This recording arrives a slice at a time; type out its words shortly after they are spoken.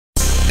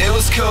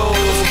cold,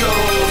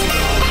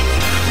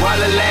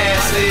 while it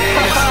lasted.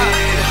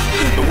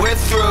 But we're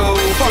through.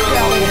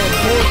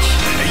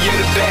 And you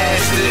the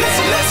bastard,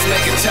 so let's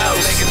make a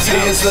toast.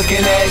 Here's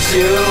looking at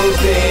you,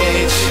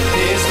 bitch.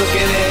 Here's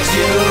looking at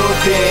you,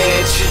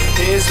 bitch.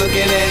 Here's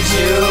looking at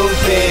you,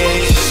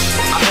 bitch.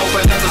 I hope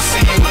I never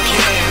see you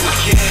again.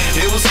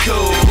 It was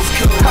cool,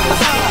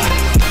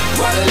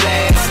 while it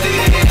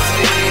lasted.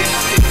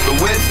 But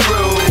we're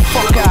through.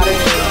 Fuck out of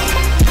here.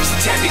 So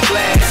tap your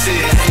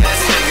glasses,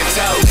 let's make a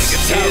toast.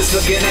 Here's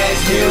looking at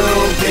you,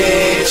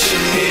 bitch.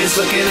 Here's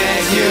looking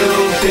at you,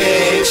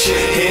 bitch.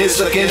 Here's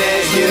looking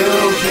at you,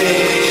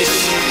 bitch.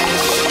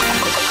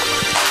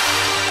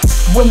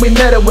 When we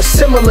met, it was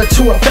similar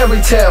to a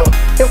fairy tale.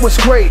 It was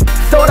great,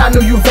 thought I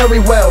knew you very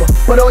well,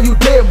 but all you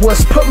did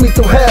was put me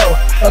through hell.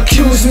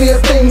 Accused me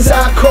of things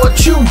I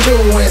caught you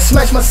doing.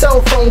 Smashed my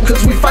cell phone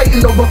cause we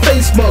fighting over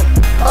Facebook.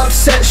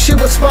 Upset, she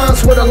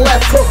responds with a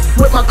left hook.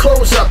 With my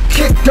clothes up,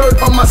 kicked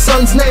dirt on my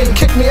son's name.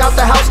 Kicked me out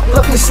the house,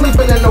 left me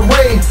sleeping in the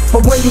rain.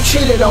 But when you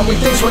cheated on me,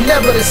 things were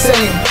never the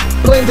same.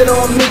 Blamed it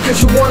on me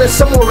cause you wanted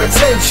some more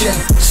attention.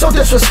 So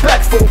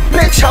disrespectful,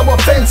 bitch, how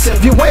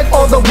offensive. You went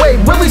all the way,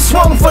 really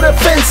swung for the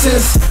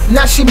fences.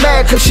 Now she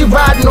mad cause she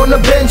riding on the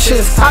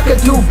benches. I could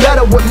do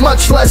better with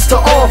much less to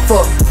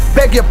offer.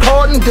 Beg your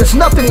pardon, there's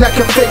nothing that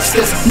can fix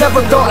this.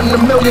 Never thought in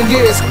a million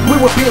years we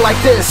would be like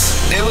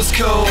this. It was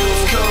cold,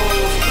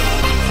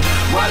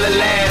 while it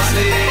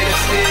lasted.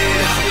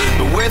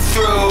 But we're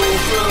through.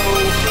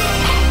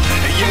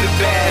 And you the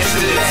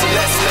bastard, so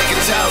let's make a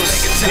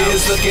toast.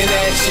 Here's looking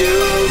at you,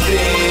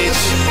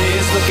 bitch.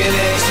 Here's looking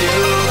at you,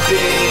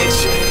 bitch.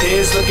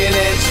 Here's looking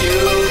at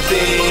you,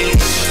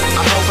 bitch.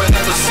 I hope I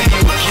never see you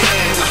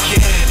again.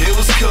 It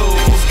was cool,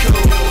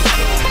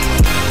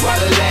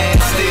 while it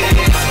lasted.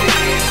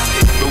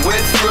 But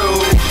we're through.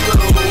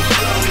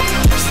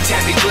 So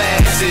tap your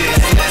glasses,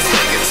 let's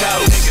make a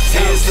toast.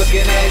 Here's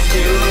looking at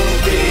you,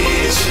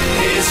 bitch.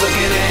 Here's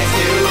looking at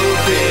you,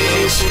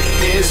 bitch.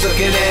 Here's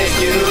looking at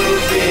you,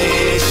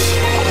 bitch.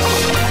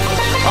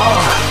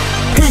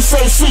 He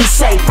say, she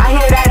say, I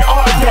hear that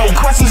all day.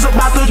 Questions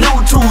about the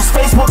YouTubes,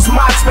 Facebook's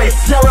MySpace.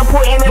 Yelling,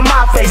 pointing in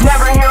my face,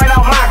 never hearing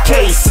out my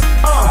case.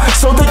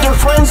 So think you're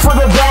friends for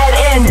the bad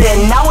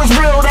ending. Now it's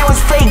real, that was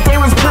fake, they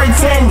was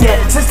pretending.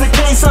 Since the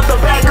case of the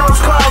bad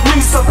girls called me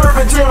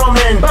suburban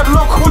gentleman. But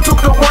look who took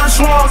the worst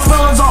wrong,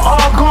 feelings are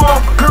all gone.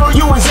 Girl,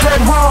 you was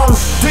dead wrong.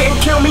 Didn't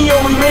kill me,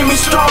 only made me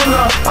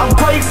stronger. I'm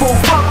grateful,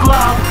 fuck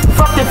love.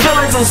 Fuck the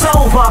feelings, it's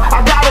over.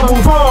 I gotta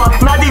move on.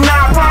 99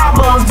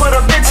 problems, but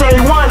a bitch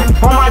ain't one.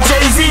 On my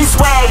Jay-Z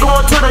swag,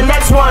 on to the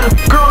next one.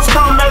 Girls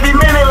come every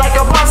minute like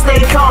a bus,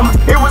 they come.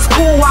 It was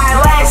cool while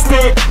it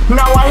lasted.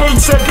 Now I hate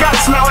your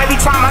guts. Now every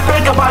time I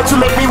think about you,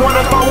 make me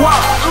wanna throw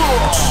up.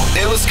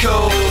 It was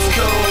cold,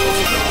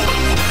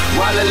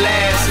 while it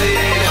lasted.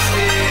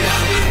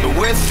 But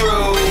we're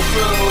through.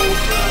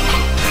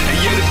 And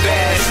you the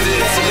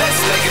bastard, so let's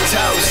make a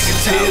toast.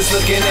 Here's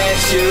looking at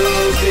you,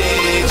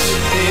 bitch.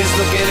 Here's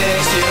looking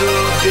at you,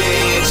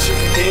 bitch.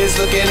 Here's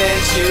looking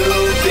at you,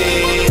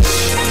 bitch.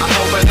 I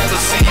hope I never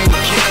see you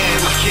again.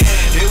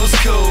 It was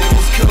cool,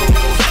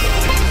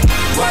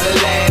 while it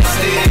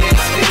lasted.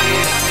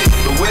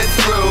 But we're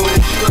through.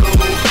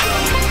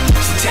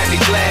 So tap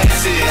your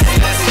glasses,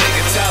 let's make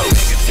a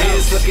toast.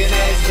 Here's looking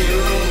at you,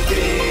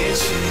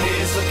 bitch.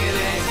 Here's looking